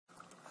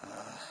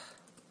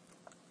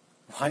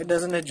Why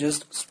doesn't it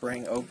just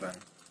spring open?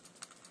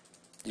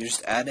 You're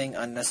just adding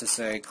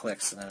unnecessary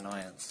clicks and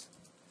annoyance.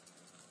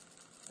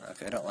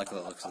 Okay, I don't like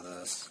the looks of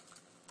this.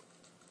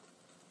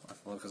 I don't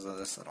like the looks of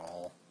this at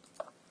all.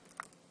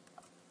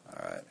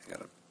 Alright, we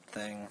got a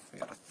thing, we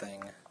got a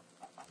thing.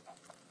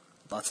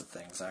 Lots of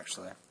things,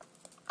 actually.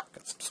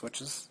 Got some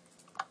switches.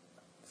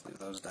 Let's leave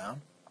those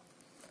down.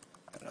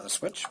 Got another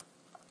switch.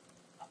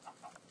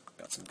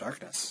 Got some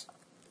darkness.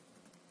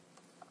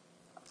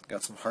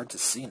 Got some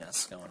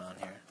hard-to-see-ness going on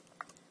here.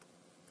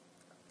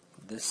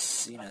 This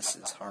see-ness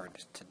is hard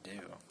to do.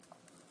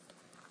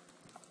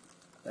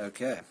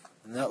 Okay.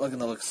 I'm not liking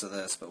the looks of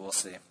this, but we'll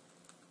see.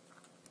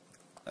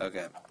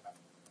 Okay.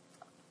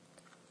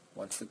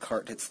 Once the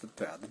cart hits the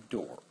pad, the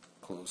door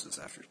closes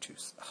after 2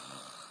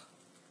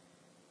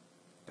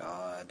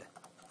 God.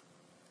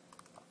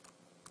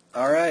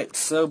 Alright,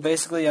 so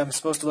basically I'm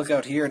supposed to look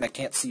out here and I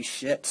can't see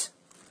shit.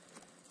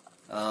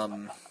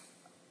 Yeah,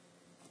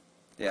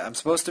 I'm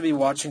supposed to be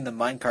watching the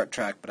minecart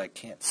track, but I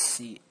can't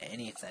see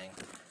anything.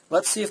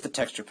 Let's see if the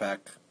texture pack,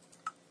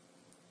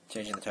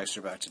 changing the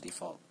texture back to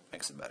default,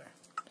 makes it better.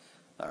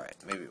 Alright,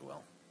 maybe it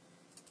will.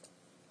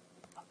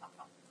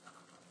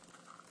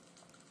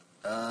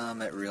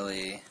 It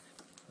really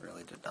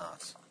did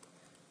not.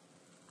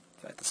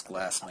 In fact, this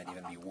glass might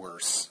even be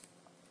worse.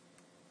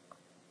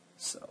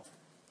 So,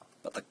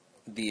 but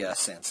the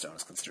sandstone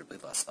is considerably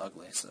less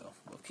ugly, so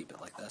we'll keep it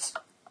like this.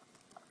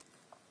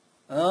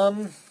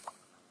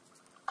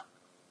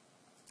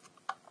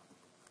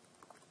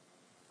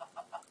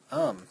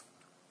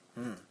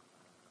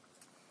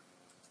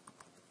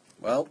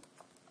 Well,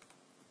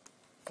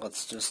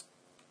 let's just,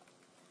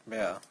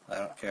 yeah, I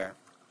don't care.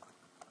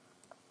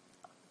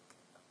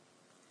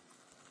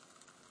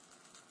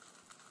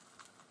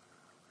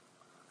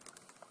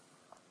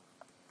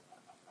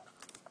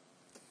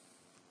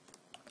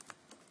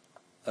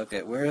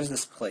 Okay, where is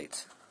this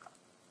plate?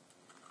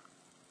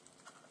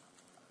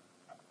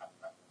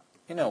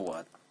 You know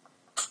what?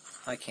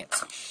 I can't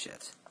see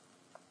shit.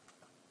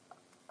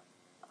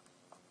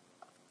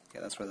 Okay,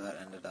 that's where that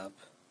ended up.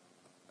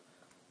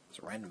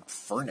 There's a random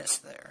furnace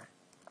there.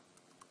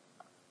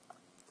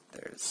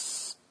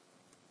 There's...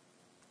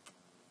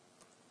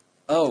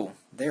 Oh,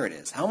 there it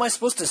is. How am I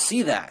supposed to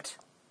see that?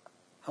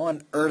 How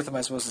on earth am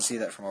I supposed to see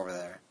that from over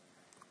there?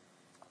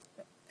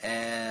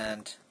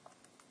 And...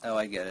 Oh,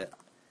 I get it.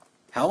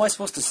 How am I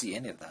supposed to see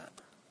any of that?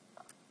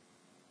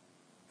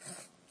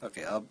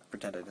 Okay, I'll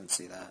pretend I didn't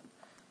see that.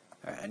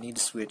 Alright, I need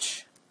to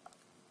switch...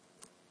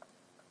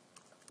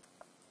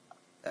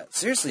 that.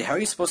 Seriously, how are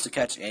you supposed to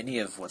catch any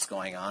of what's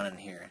going on in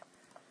here?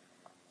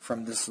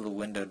 From this little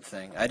windowed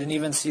thing. I didn't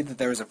even see that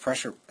there was a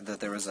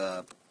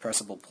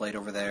pressable plate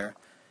over there.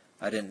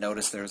 I didn't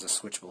notice there was a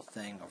switchable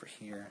thing over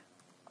here.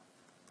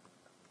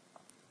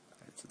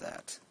 It's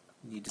that.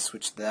 Need to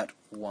switch that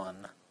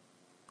one.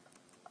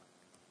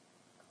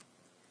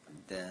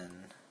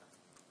 Then...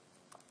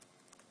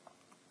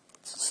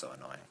 This is so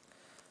annoying.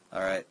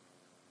 Alright.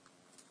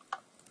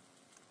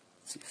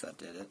 Let's see if that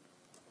did it.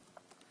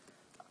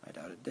 I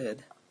doubt it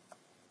did.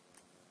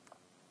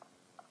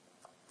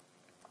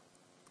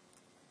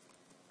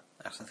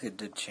 Actually, I think it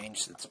did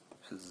change its...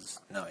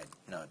 No, it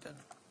didn't.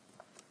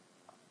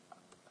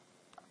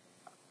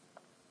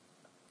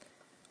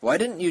 Why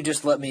didn't you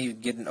just let me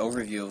get an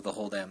overview of the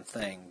whole damn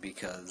thing?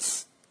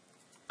 Because...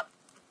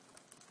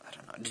 I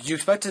don't know. Did you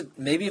expect it...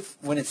 Maybe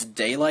when it's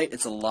daylight,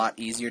 it's a lot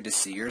easier to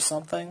see or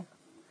something?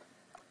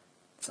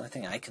 It's the only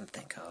thing I can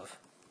think of.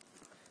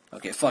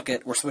 Okay, fuck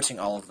it. We're switching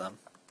all of them.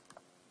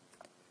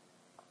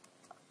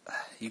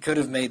 You could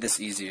have made this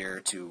easier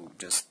to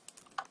just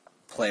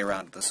play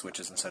around with the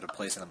switches instead of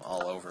placing them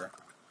all over.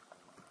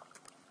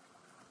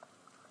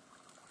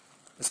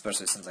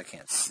 Especially since I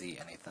can't see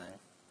anything.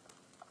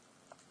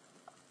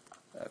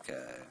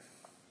 Okay.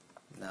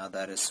 Now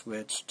that is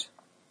switched.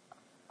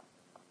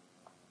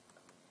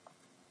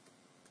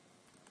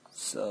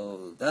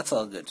 So, that's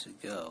all good to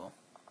go.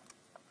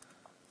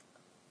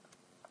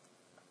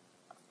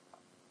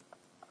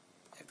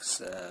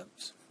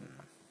 Except...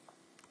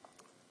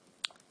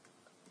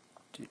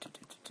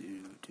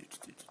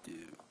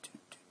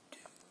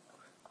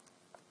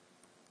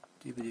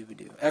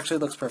 Actually,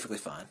 it looks perfectly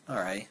fine.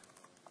 Alright.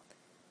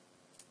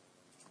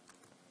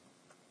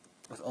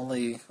 With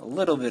only a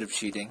little bit of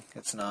cheating,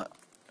 it's not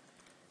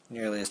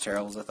nearly as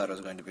terrible as I thought it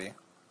was going to be.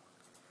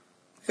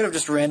 I could have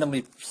just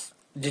randomly...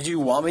 Did you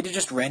want me to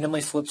just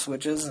randomly flip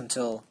switches and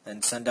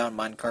send down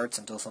minecarts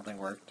until something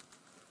worked?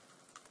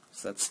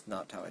 So that's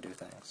not how I do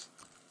things.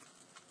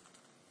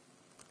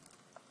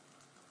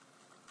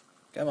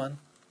 Come on.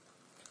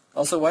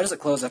 Also, why does it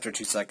close after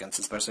 2 seconds,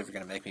 especially if you're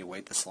going to make me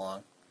wait this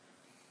long?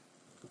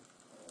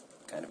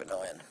 Kind of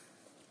annoying.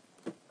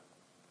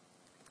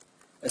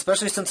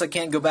 Especially since I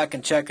can't go back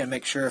and check and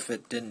make sure if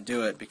it didn't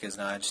do it, because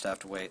now I just have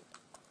to wait.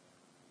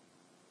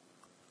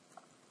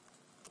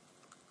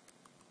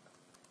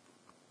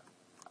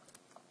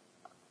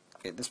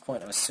 Okay, at this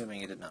point I'm assuming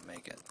it did not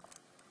make it.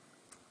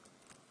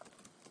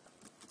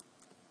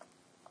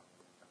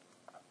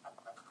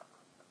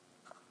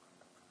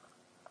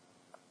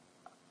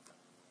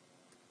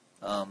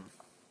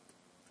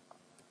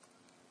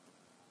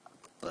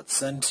 Let's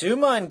send 2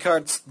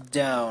 minecarts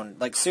down.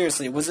 Like,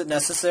 seriously, was it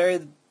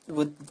necessary?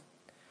 Was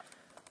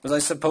I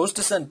supposed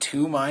to send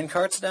 2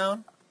 minecarts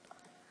down?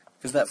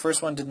 Because that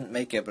first one didn't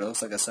make it, but it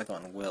looks like the second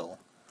one will.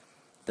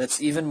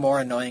 That's even more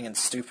annoying and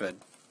stupid.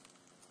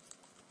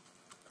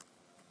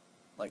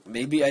 Like,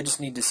 maybe I just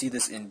need to see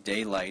this in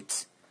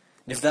daylight.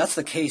 And if that's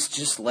the case,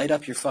 just light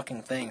up your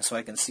fucking thing so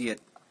I can see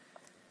it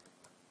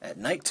at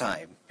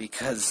nighttime,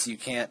 because you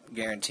can't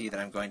guarantee that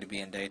I'm going to be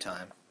in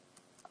daytime.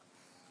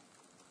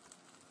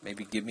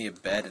 Maybe give me a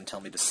bed and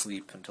tell me to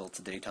sleep until it's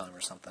daytime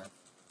or something.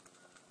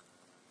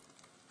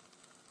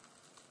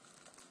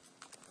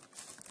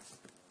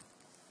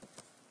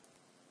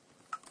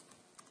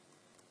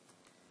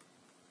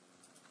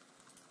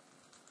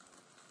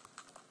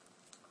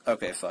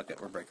 Okay, fuck it,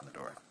 we're breaking the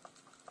door.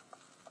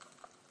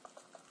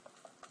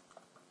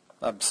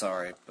 I'm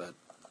sorry, but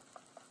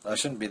I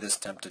shouldn't be this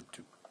tempted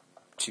to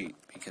cheat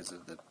because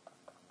of the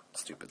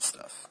stupid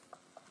stuff.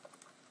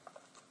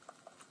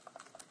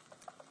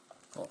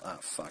 Well, oh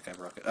fuck, I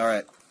broke it.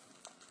 Alright.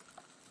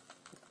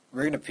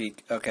 We're gonna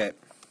peek. Okay.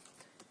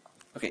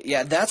 Okay,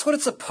 yeah, that's what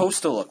it's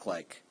supposed to look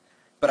like.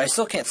 But I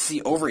still can't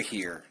see over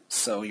here,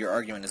 so your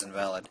argument is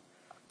invalid.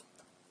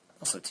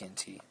 Also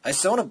TNT. I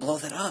still want to blow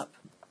that up.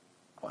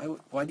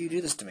 Why do you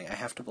do this to me? I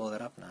have to blow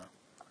that up now.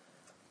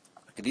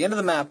 Look, at the end of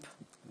the map,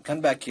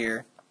 come back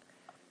here,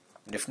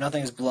 and if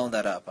nothing's blown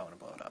that up, I want to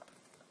blow it up.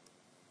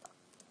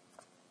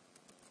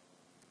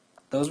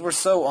 Those were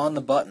so on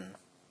the button.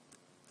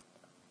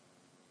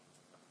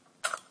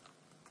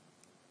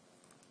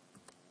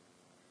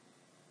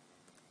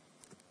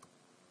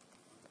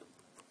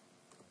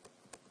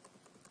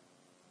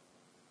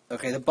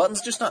 Okay, the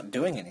button's just not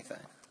doing anything.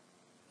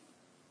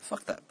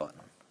 Fuck that button.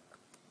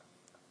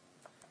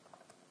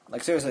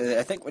 Like, seriously,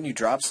 I think when you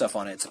drop stuff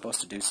on it, it's supposed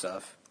to do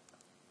stuff.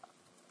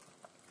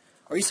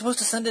 Or are you supposed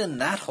to send it in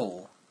that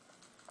hole?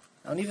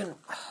 I don't even...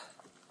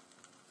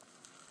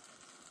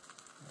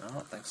 I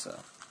don't think so.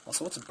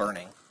 Also, what's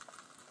burning?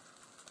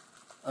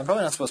 I'm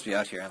probably not supposed to be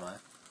out here, am I?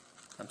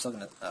 I'm still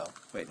gonna... Oh,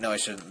 wait, no, I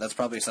shouldn't. That's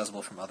probably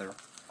accessible from other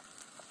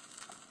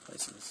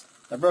places.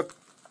 I broke...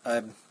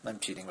 I'm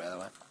cheating, by the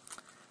way.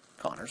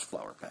 Connor's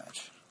flower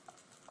patch.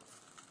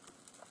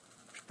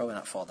 Should probably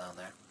not fall down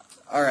there.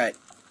 Alright.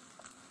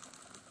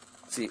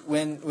 See,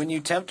 when you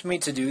tempt me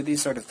to do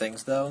these sort of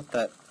things, though,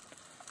 that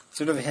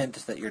sort of hint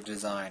that your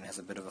design has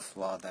a bit of a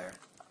flaw there.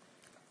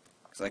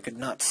 Because I could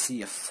not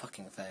see a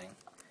fucking thing.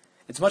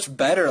 It's much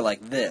better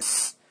like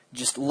this.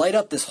 Just light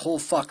up this whole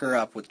fucker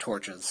up with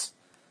torches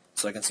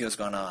so I can see what's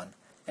going on.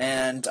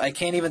 And I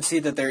can't even see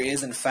that there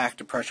is, in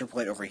fact, a pressure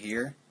plate over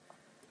here.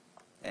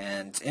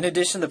 And in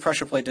addition, the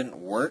pressure plate didn't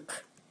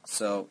work.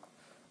 So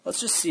let's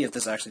just see if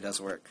this actually does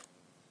work.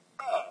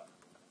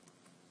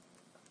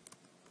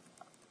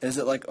 Is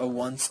it like a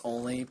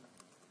once-only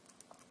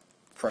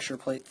pressure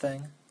plate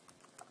thing?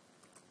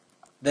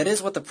 That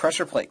is what the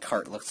pressure plate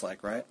cart looks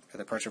like, right? Or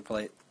the pressure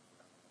plate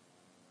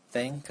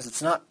thing? Because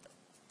it's not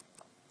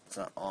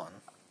on.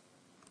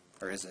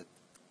 Or is it?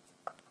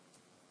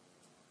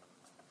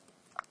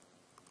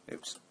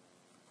 Oops.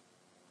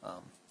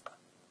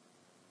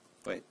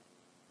 Wait.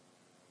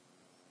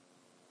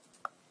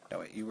 No,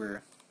 wait, you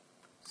were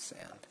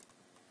sand.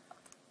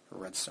 Or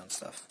redstone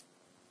stuff.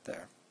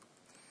 There.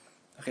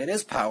 Okay, it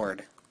is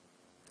powered.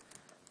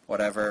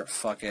 Whatever,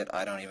 fuck it,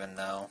 I don't even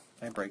know.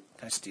 Can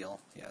I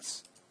steal?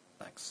 Yes.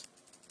 Thanks.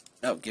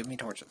 No, give me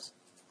torches.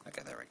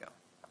 Okay, there we go.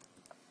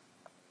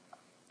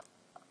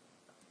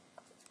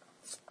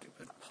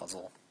 Stupid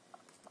puzzle.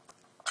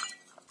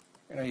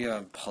 You know, you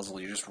have a puzzle,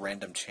 you're just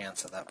random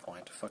chance at that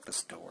point. Fuck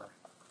this door.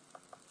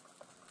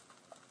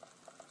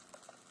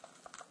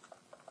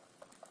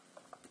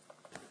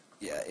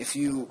 Yeah, if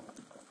you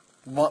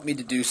want me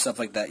to do stuff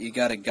like that, you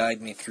gotta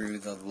guide me through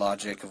the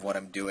logic of what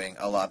I'm doing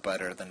a lot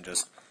better than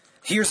just,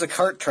 here's a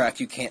cart track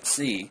you can't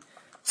see,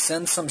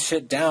 send some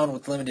shit down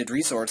with limited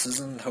resources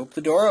and hope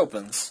the door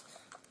opens.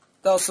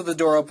 Also, the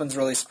door opens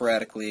really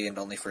sporadically and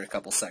only for a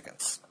couple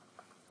seconds.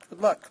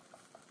 Good luck.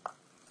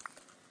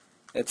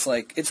 It's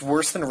like, it's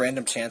worse than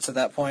random chance at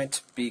that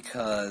point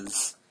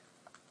because,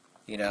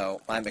 you know,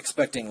 I'm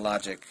expecting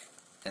logic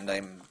and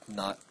I'm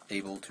not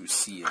able to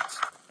see it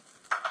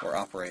or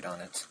operate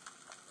on it.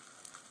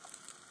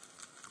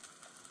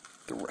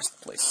 The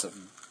rest place of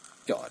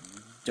God,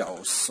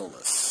 Dao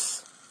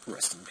Solus.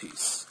 Rest in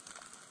peace.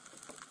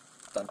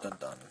 Dun dun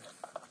dun.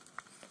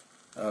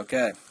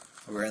 Okay,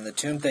 we're in the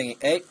tomb thingy.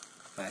 Hey,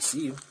 I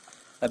see you.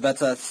 I bet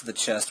that's the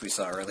chest we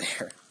saw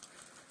earlier.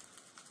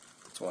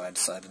 That's why I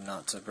decided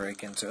not to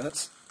break into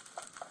it.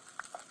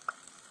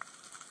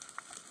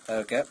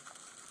 Okay.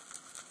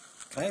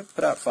 Can I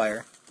put out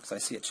fire? Because I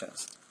see a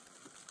chest.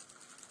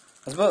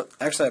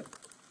 Actually,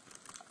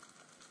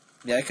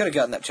 yeah, I could have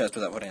gotten that chest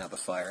without putting out the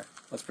fire.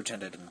 Let's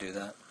pretend I didn't do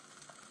that.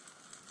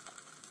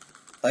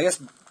 I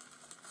guess,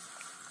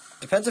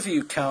 depends if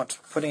you count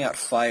putting out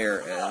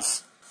fire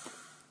as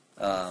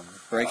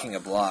breaking a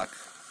block.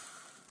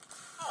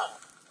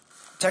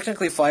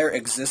 Technically, fire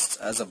exists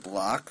as a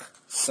block,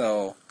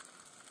 so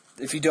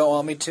if you don't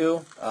want me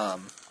to,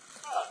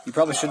 you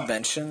probably should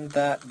mention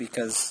that,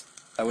 because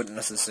I wouldn't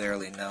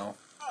necessarily know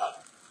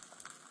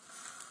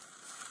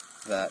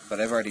that, but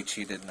I've already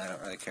cheated and I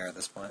don't really care at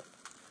this point.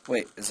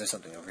 Wait, is there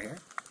something over here?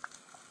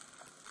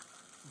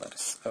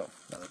 Lettuce. Oh,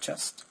 another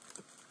chest.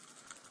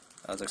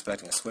 I was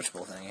expecting a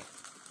switchable thingy.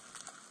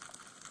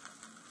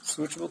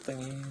 Switchable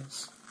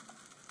thingies.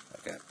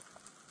 Okay.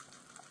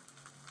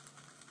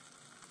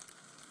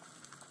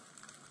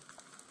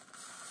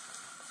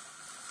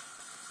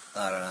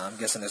 I don't know, I'm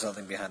guessing there's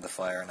something behind the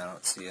fire and I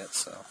don't see it,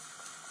 so...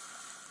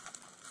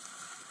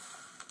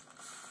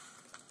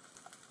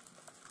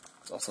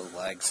 There's also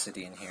Lag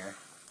City in here.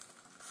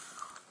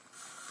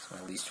 It's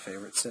my least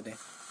favorite city.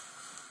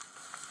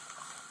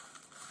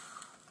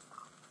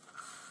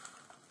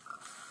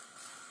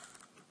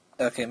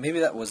 Okay, maybe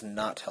that was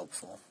not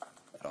helpful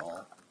at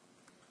all.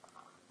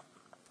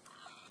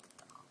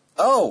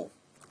 Oh!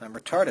 I'm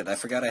retarded, I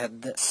forgot I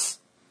had this.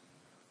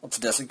 Let's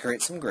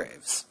desecrate some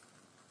graves.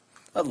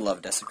 I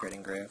love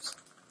desecrating graves.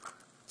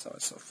 It's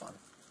always so fun.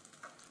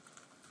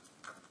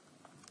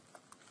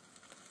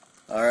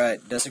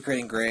 Alright,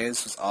 desecrating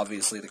graves was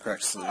obviously the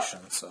correct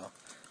solution, so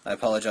I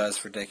apologize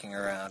for dicking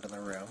around in the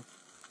room.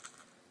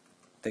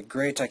 The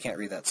great, I can't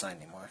read that sign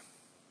anymore.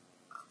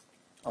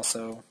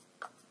 Also,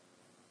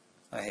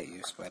 I hate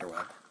you,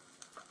 spiderweb.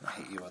 I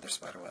hate you, other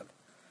spiderweb.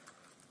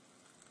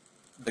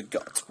 The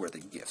gods were the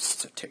gifts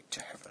to take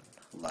to heaven.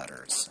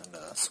 Ladders and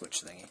a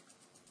switch thingy.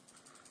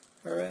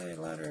 Hooray,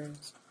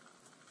 ladders.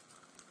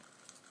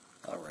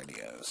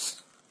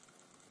 Alrighty-os.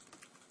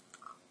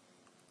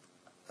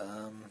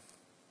 I'm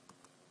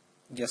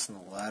guessing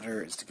the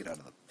ladder is to get out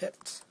of the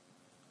pit.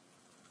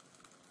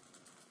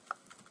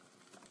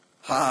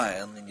 Ha! I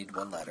only need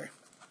one ladder.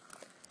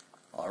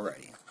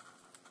 Alrighty.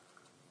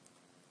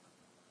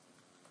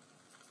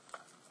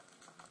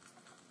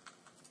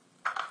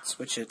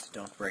 Switch it,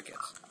 don't break it.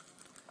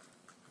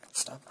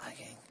 Stop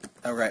lagging.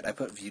 Oh right, I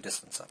put view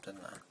distance up,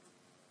 didn't I?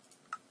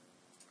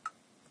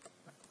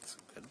 That's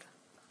good.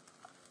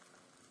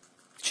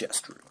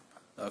 Chest room.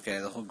 Okay,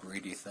 the whole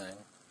greedy thing.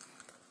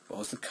 What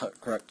was the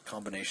correct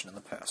combination in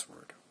the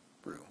password?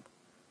 Room.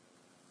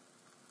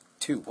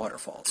 2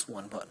 waterfalls,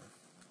 1 button.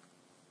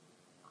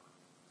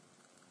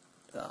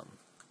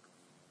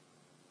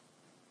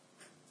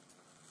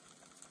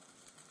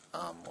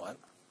 What?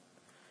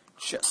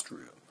 Chest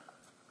room.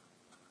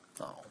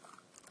 Oh.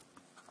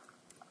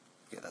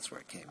 Okay, that's where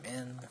it came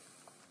in.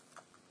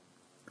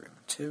 Room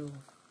 2.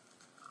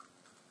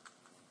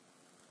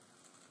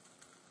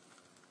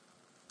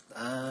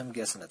 I'm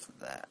guessing it's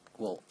that.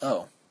 Well,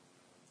 oh.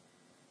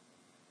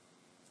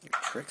 You're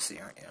tricksy,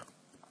 aren't you?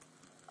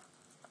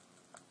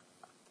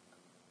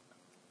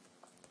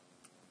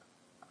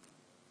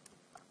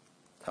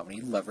 How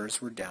many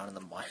levers were down in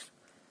the mine?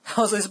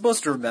 How was I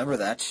supposed to remember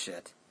that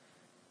shit?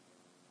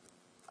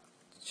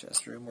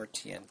 Chest room or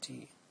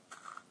TNT?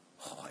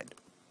 Oh,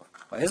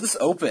 why is this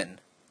open?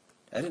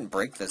 I didn't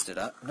break this, did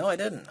I? No, I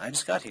didn't. I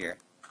just got here.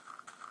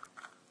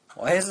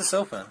 Why is this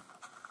open?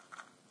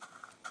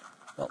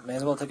 Well, may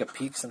as well take a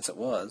peek since it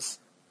was.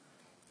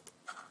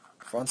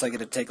 For once I get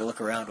to take a look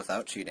around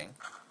without cheating.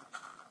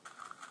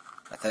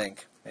 I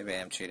think. Maybe I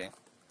am cheating.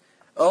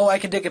 Oh, I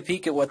can take a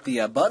peek at what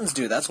the buttons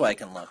do. That's why I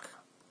can look.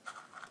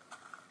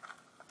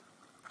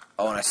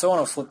 Oh, and I still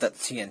want to flip that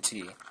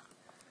TNT.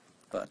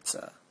 But,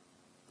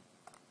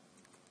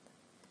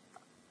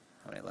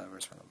 how many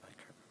levers from the micro?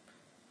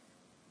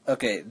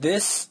 Okay,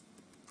 this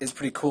is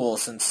pretty cool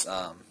since,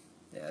 yeah,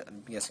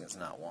 I'm guessing it's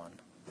not one.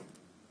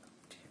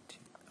 TNT.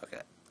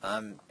 Okay,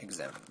 I'm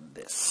examining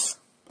this.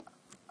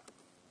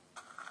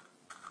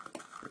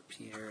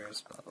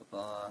 Repeaters, blah, blah,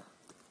 blah.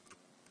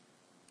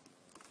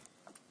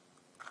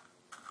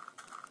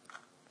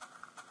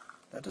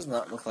 That does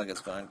not look like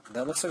it's going...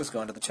 That looks like it's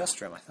going to the chest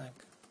room, I think.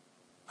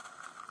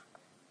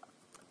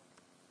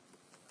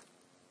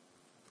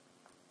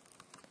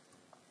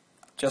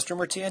 Chest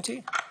room or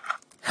TNT?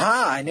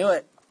 Ha! I knew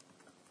it!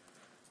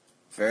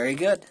 Very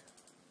good.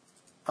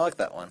 I like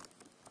that one.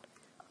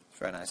 It's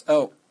very nice.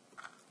 Oh,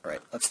 right.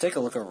 Let's take a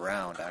look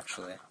around,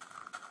 actually.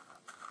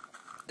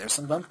 There's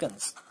some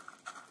pumpkins.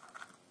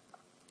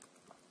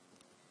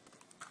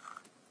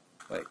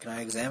 Wait, can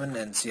I examine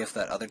and see if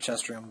that other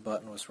chest room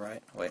button was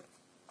right? Wait.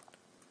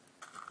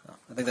 No,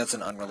 I think that's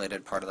an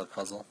unrelated part of the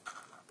puzzle.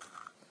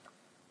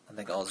 I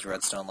think all his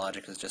redstone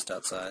logic is just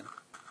outside.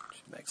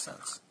 Should make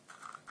sense.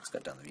 Let's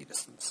cut down the view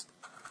distance.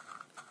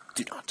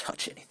 Do not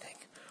touch anything.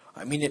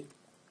 I mean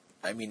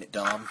it,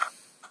 Dom.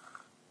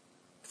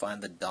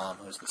 Find the Dom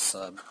who's the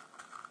sub.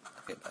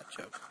 Okay, bad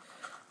joke.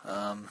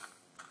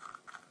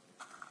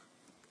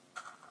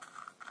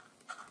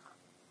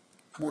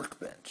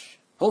 Workbench.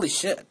 Holy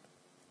shit.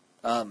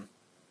 I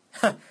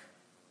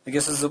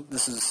guess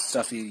this is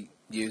stuff he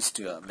used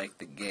to make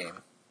the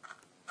game.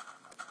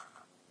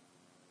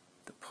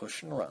 The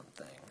push and run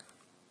thing.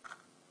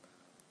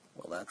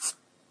 Well, that's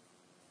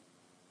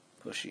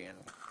pushy and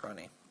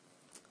runny.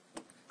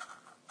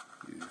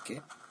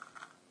 Okay.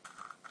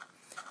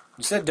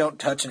 You said don't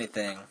touch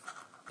anything.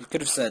 You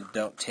could have said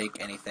don't take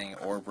anything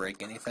or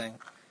break anything.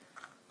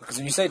 Because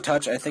when you say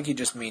touch, I think you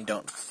just mean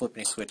don't flip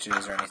any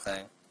switches or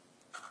anything.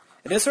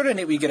 It is sort of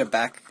neat when you get a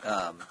back,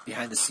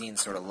 behind-the-scenes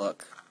sort of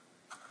look.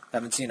 I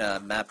haven't seen a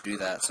map do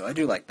that, so I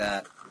do like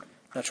that.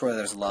 Not sure whether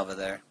there's lava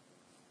there.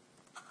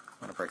 I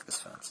want to break this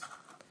fence.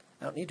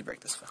 I don't need to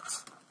break this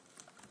fence.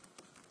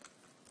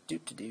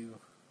 Do-do-do.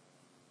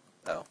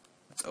 Oh,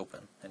 it's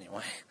open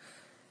anyway.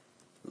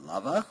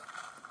 Lava?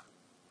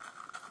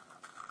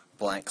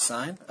 Blank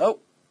sign. Oh,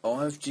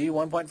 OMG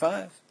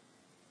 1.5.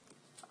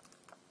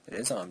 It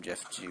is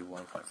OMG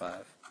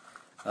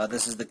 1.5.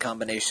 This is the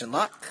combination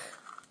lock.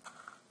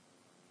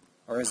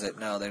 Or is it?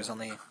 No, there's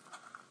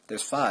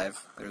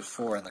 5. There's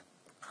 4 in the...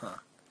 Huh.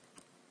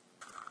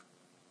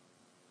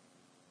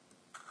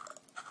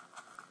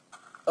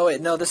 Oh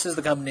wait, no, this is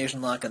the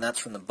combination lock, and that's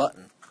from the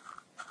button.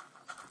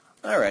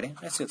 Alrighty,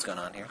 I see what's going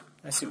on here.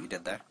 I see what you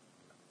did there.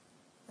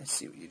 I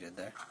see what you did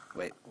there.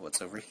 Wait,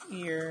 what's over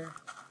here?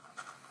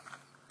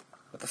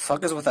 What the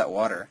fuck is with that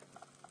water?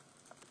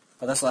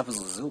 Oh, that's lapis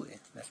lazuli.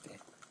 Nifty.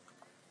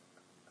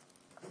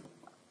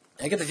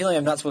 I get the feeling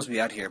I'm not supposed to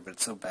be out here, but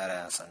it's so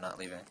badass, I'm not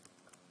leaving.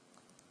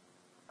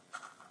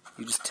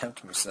 You just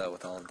tempt me so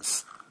with all of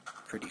this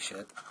pretty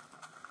shit.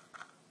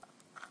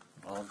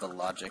 All of the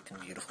logic and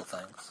beautiful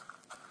things.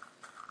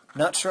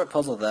 Not sure what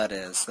puzzle that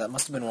is. That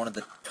must have been one of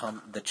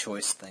the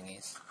choice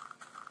thingies.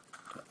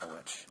 Don't know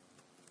which.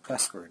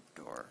 Password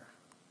door.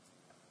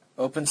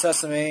 Open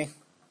sesame.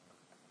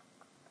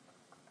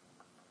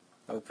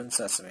 Open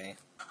sesame.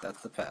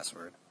 That's the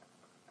password.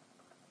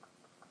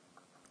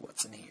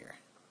 What's in here?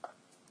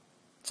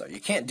 So you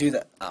can't do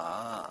that.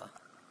 Ah.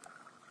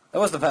 That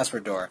was the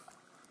password door.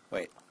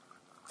 Wait.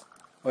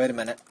 Wait a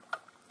minute.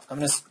 I'm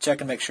going to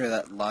check and make sure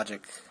that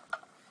logic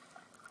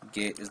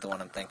gate is the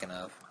one I'm thinking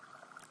of.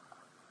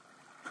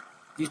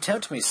 You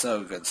tempt me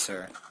so, good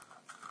sir.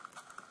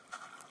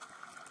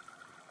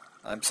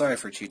 I'm sorry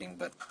for cheating,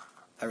 but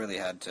I really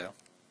had to.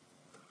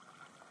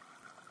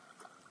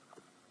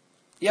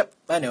 Yep,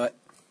 I knew it.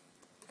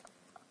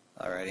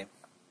 Alrighty.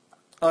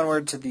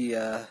 Onward to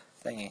the,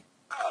 thingy.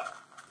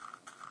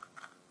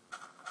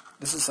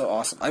 This is so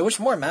awesome. I wish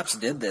more maps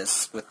did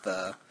this with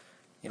the,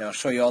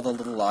 show you all the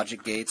little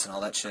logic gates and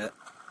all that shit.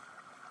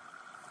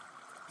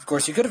 Of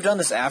course, you could have done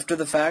this after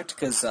the fact,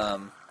 because,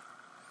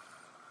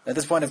 at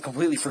this point I've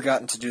completely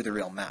forgotten to do the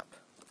real map.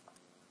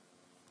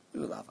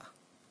 Ooh, lava.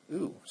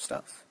 Ooh,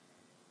 stuff.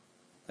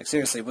 Like,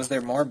 seriously, was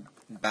there more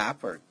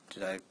map, or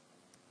did I...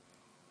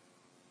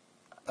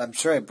 I'm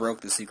sure I broke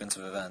the sequence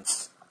of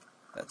events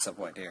at some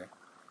point here.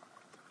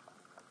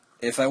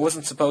 If I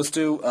wasn't supposed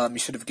to, you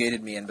should have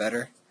gated me in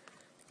better.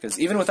 Because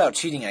even without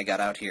cheating, I got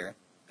out here.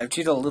 I've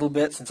cheated a little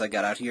bit since I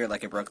got out here,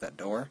 like I broke that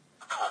door.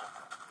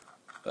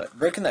 But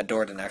breaking that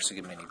door didn't actually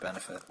give me any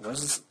benefit. What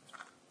is this?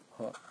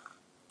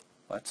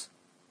 What?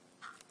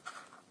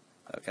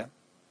 Okay.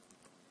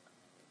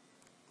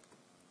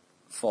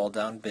 Fall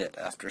down bit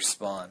after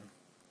spawn.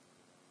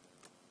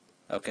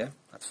 Okay,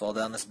 let's fall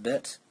down this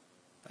bit.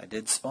 I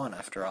did spawn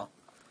after all.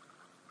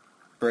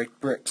 Break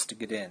bricks to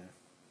get in.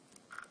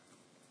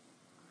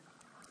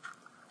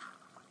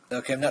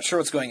 Okay, I'm not sure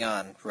what's going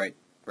on right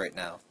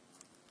now.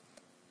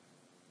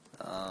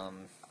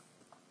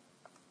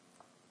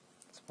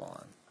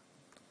 Spawn.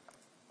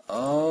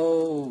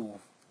 Oh.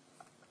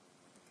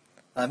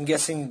 I'm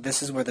guessing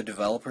this is where the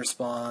developer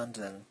spawned,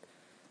 and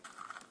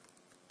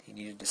he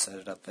needed to set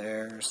it up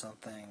there or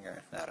something,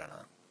 or I don't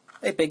know.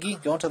 Hey, Piggy,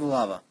 go into the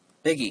lava.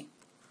 Piggy.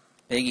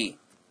 Piggy,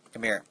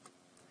 come here.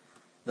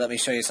 Let me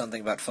show you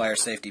something about fire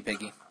safety,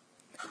 Piggy.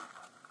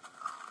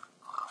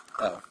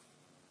 Oh.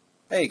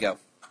 There you go.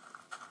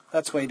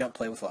 That's why you don't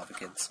play with lava,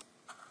 kids.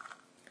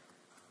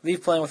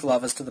 Leave playing with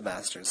lavas to the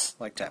masters,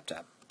 like Tap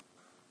Tap.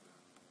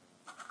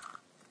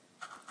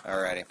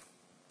 Alrighty.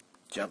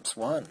 Jumps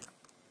 1.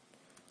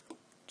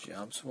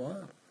 Jumps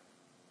 1.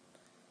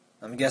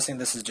 I'm guessing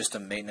this is just a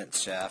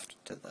maintenance shaft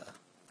to the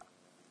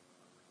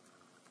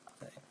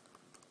thing.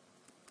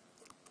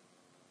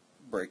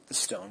 Break the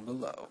stone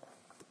below.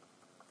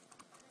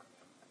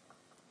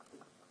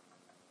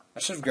 I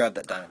should have grabbed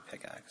that diamond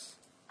pickaxe.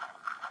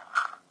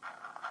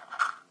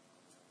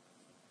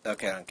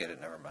 Okay, I don't get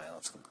it. Never mind.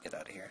 Let's get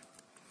out of here.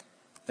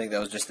 I think that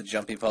was just the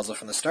jumpy puzzle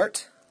from the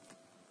start.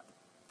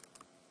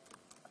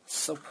 It's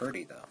so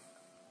pretty, though.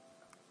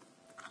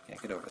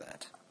 Can't get over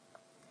that.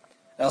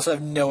 I also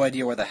have no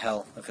idea where the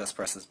hell if this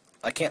presses.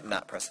 I can't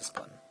not press this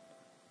button.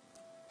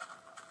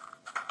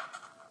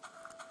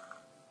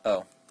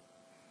 Oh.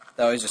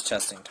 That was just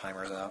testing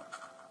timers out.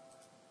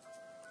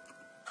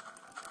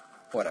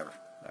 Whatever.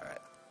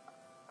 Alright.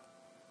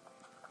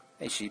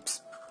 Hey,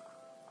 sheeps.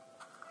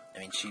 I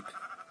mean, sheep.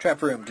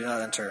 Trap room. Do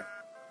not enter.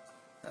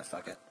 Ah,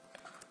 fuck it.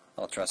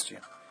 I'll trust you.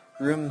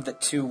 Room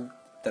that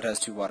has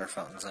 2 water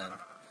fountains in.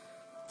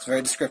 It's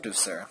very descriptive,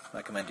 sir.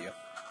 I commend you.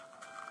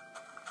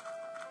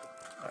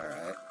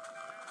 Alright.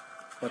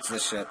 What's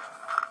this shit?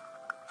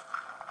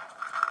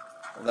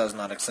 Well, that was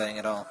not exciting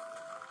at all.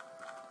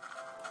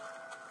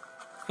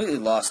 Completely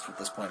lost at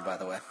this point, by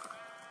the way.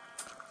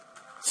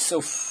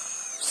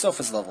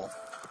 Sofa's level.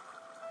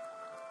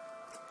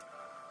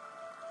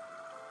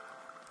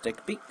 Take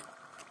a peek.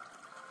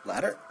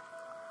 Ladder?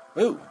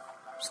 Ooh,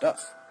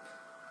 stuff.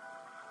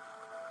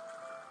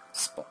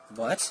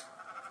 What?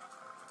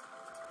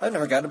 I've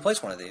never gotten to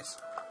place one of these.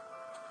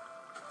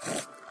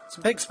 It's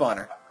a pig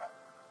spawner.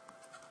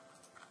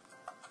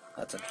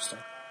 That's interesting.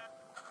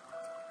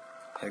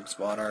 Pig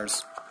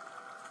spawners.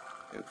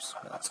 Oops,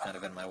 that's kind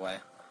of in my way.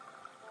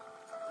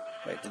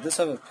 Wait, did this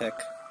have a pick?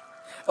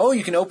 Oh,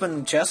 you can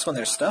open chests when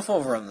there's stuff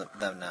over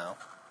them now.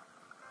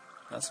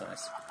 That's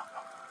nice.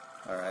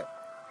 Alright.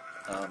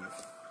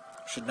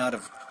 Should not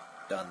have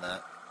done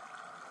that.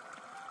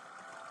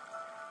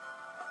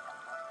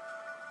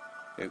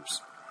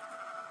 Oops.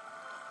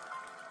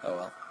 Oh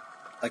well.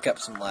 I kept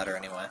some ladder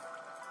anyway.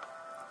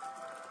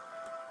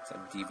 So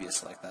I'm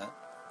devious like that.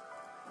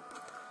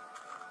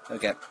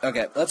 Okay,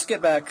 let's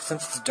get back,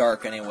 since it's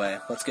dark anyway,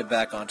 let's get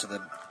back onto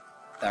the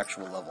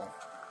actual level.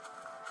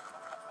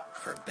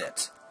 For a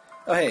bit.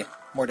 Oh hey,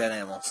 more dead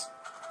animals.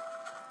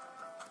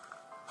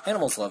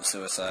 Animals love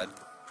suicide.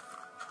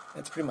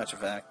 It's pretty much a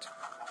fact.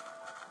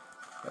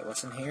 Wait,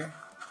 what's in here?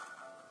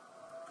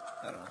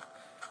 I don't know.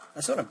 I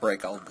just want to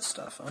break all of this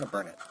stuff. I want to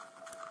burn it.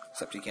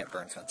 Except you can't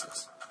burn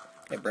fences.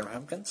 Can I burn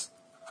pumpkins?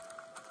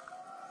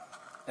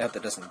 I hope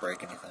that doesn't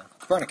break anything.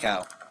 Let's burn a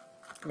cow.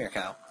 Come here,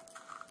 cow.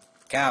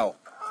 Cow!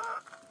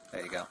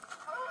 There you go.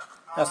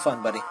 Have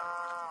fun, buddy.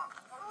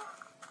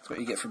 That's what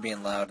you get for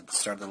being loud at the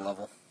start of the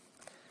level.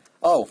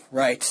 Oh,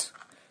 right.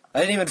 I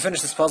didn't even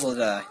finish this puzzle,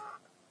 did I?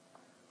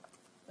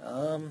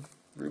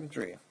 Room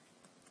 3.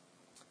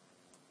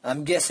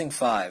 I'm guessing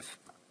 5.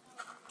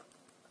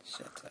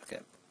 Shit,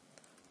 okay.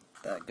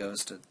 That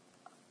goes to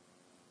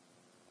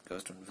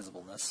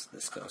invisibleness.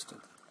 This goes to...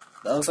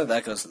 That looks like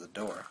that goes to the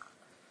door.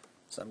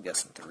 So I'm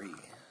guessing 3.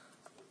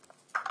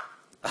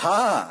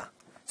 Aha!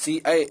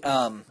 See, I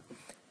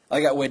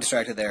got way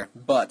distracted there.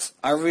 But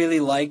I really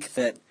like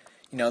that,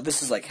 you know,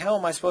 this is like, how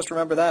am I supposed to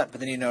remember that? But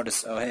then you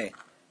notice, oh hey,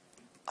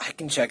 I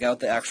can check out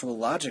the actual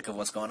logic of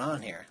what's going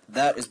on here.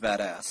 That is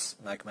badass.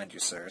 And I commend you,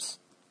 sirs.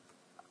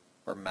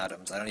 Or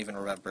madams. I don't even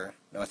remember.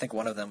 No, I think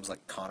one of them was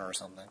like Connor or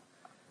something.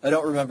 I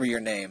don't remember your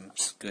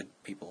names, good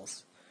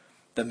peoples.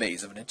 The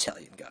maze of an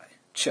Italian guy.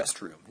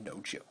 Chest room, no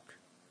joke.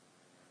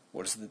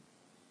 What is the...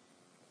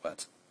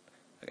 What?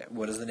 Okay,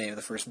 what is the name of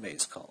the first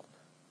maze called?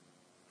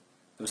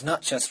 It was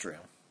not chest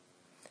room.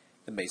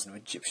 The maze of an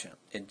Egyptian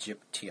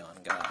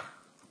guy.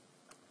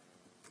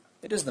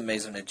 It is the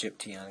maze of an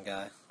Egyptian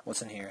guy.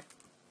 What's in here?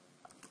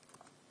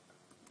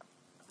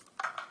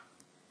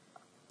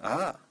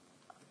 Aha!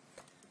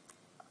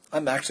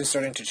 I'm actually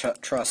starting to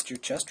trust your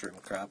chest room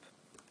crap.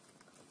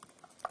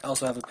 I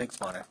also have a pig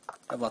spawner.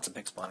 I have lots of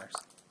pig spawners.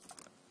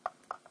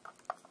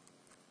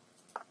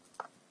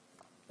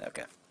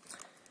 Okay.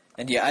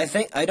 And yeah,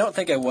 I don't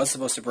think I was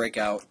supposed to break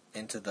out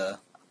into the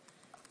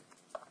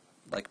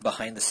like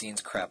behind the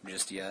scenes crap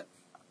just yet.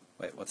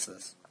 Wait, what's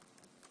this?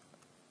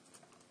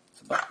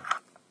 It's a button.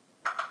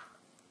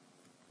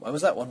 Why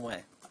was that one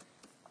way?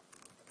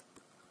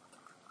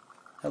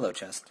 Hello,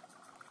 chest.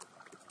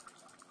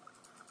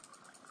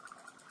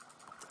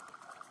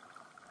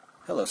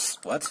 Hello,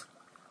 what?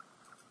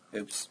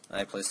 Oops,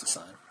 I placed a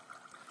sign.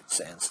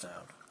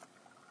 Sandstone.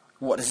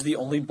 What is the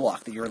only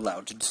block that you're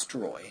allowed to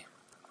destroy?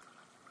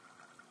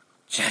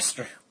 Chest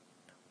room.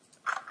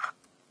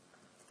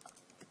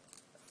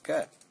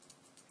 Okay.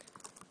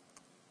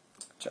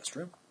 Chest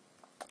room.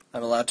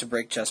 I'm allowed to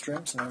break chest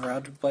rooms, and I'm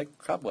allowed to break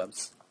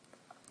cobwebs.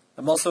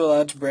 I'm also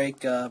allowed to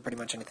break pretty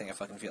much anything I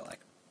fucking feel like,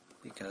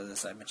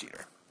 because I'm a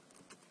cheater.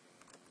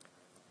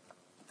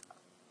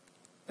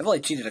 I've only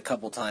cheated a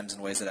couple times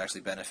in ways that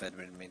actually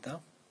benefited me,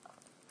 though.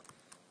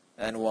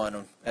 And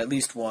at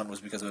least one,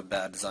 was because of a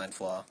bad design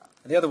flaw.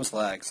 And the other was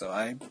lag, so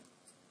I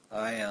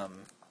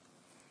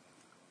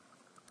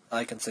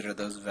consider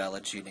those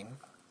valid cheating.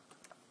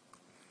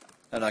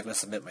 I'm not going to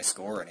submit my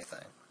score or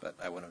anything, but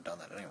I wouldn't have done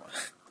that anyway.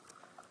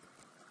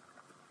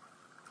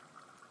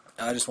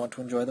 I just want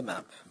to enjoy the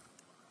map.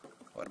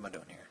 What am I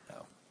doing here?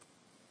 Oh.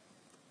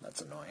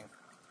 That's annoying.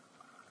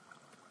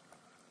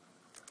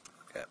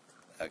 Okay.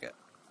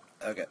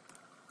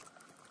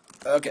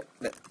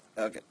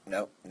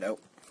 No.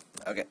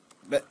 Okay.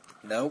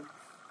 Nope.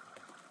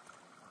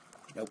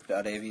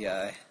 Nope.avi.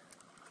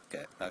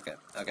 Okay.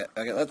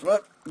 Let's...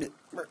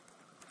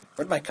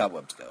 Where'd my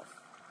cobwebs go?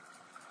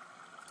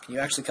 Can you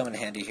actually come in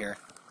handy here?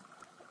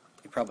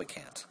 You probably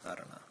can't. I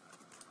don't know.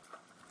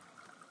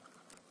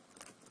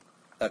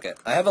 Okay,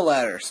 I have a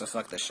ladder, so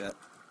fuck this shit.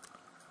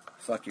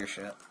 Fuck your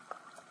shit.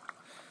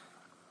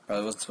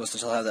 Probably wasn't supposed to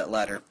still have that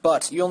ladder.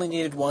 But you only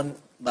needed one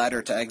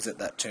ladder to exit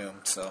that tomb,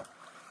 so...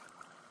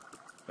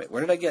 Wait, where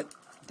did I get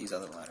these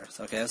other ladders?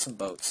 Okay, I have some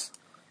boats.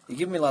 You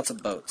give me lots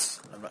of boats,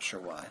 and I'm not sure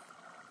why.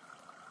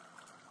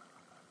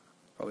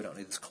 Probably don't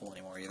need this coal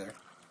anymore either.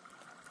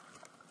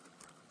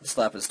 This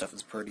lapis stuff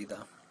is pretty,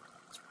 though.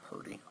 It's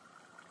pretty.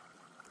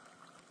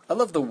 I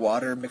love the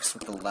water mixed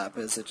with the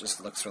lapis. It just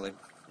looks really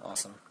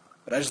awesome.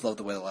 But I just love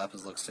the way the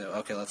lapis looks, too.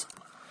 Okay, let's...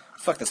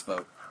 Fuck this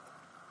boat.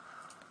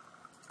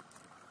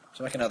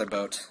 Let's make another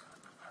boat.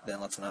 Then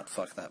let's not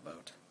fuck that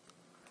boat.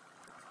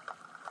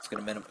 Let's get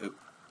a minimum... Oop.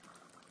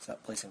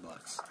 Stop placing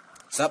blocks.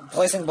 Stop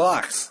placing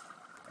blocks!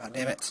 God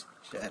damn it.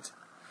 Shit.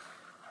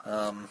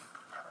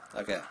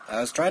 Okay. I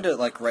was trying to,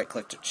 like,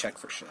 right-click to check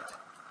for shit.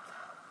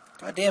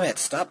 God damn it,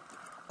 stop.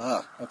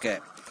 Okay.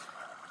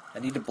 I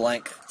need a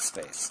blank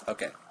space.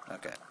 Okay.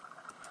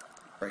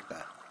 Break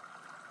that.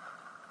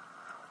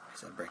 I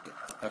said break it.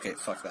 Okay,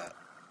 fuck that.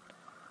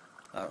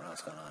 I don't know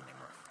what's going on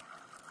anymore.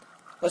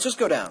 Let's just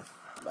go down.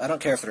 I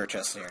don't care if there are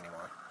chests here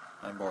anymore.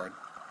 I'm bored.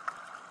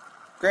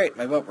 Great,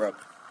 my boat broke.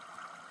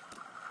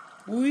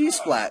 Wee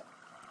splat.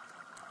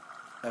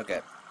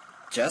 Okay.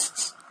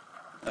 Chests?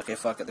 Okay,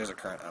 fuck it, there's a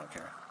current, I don't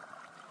care.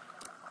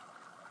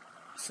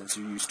 Since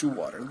you're used to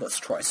water, let's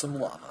try some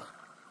lava.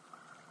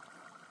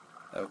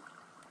 Oh,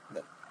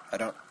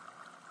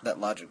 that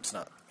logic does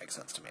not make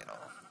sense to me at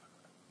all.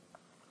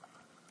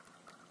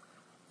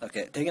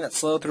 Okay, taking it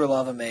slow through a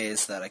lava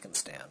maze that I can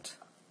stand.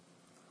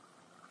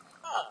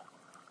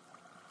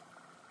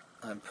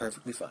 I'm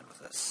perfectly fine with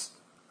this.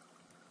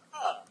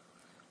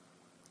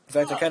 In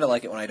fact, I kind of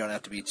like it when I don't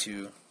have to be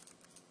too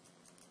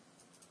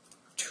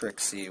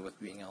tricksy with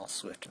being all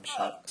swift and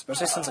shit.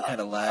 Especially since it kind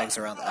of lags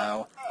around the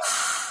ow.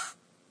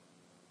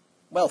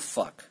 Well,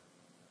 fuck.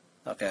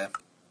 Okay.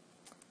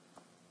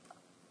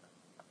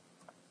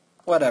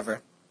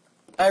 Whatever.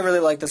 I really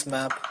like this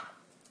map.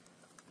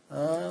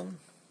 So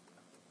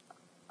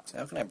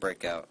how can I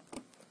break out?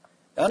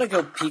 I want to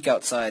go peek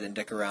outside and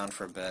dick around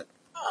for a bit.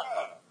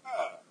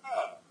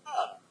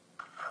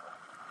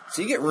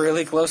 So you get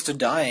really close to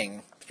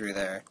dying through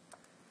there.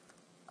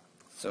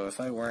 So if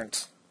I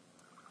weren't...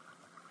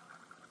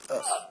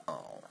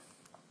 Oh.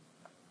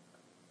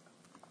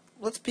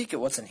 Let's peek at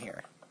what's in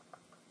here.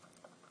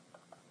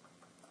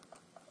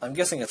 I'm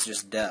guessing it's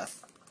just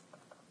death.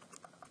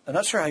 I'm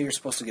not sure how you're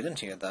supposed to get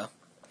into here, though.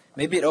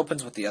 Maybe it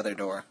opens with the other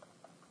door.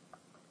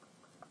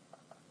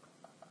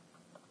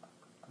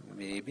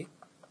 Maybe.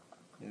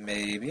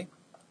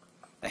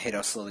 I hate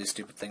how slow these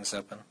stupid things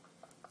open.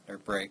 Or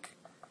break.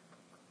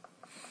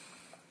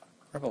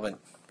 Probably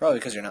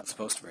because you're not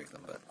supposed to break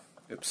them, but...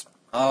 Oops.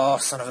 Oh,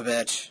 son of a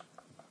bitch.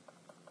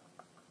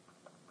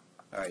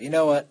 Alright, you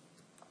know what?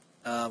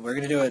 We're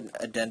going to do an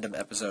addendum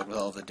episode with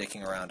all the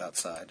dicking around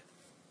outside.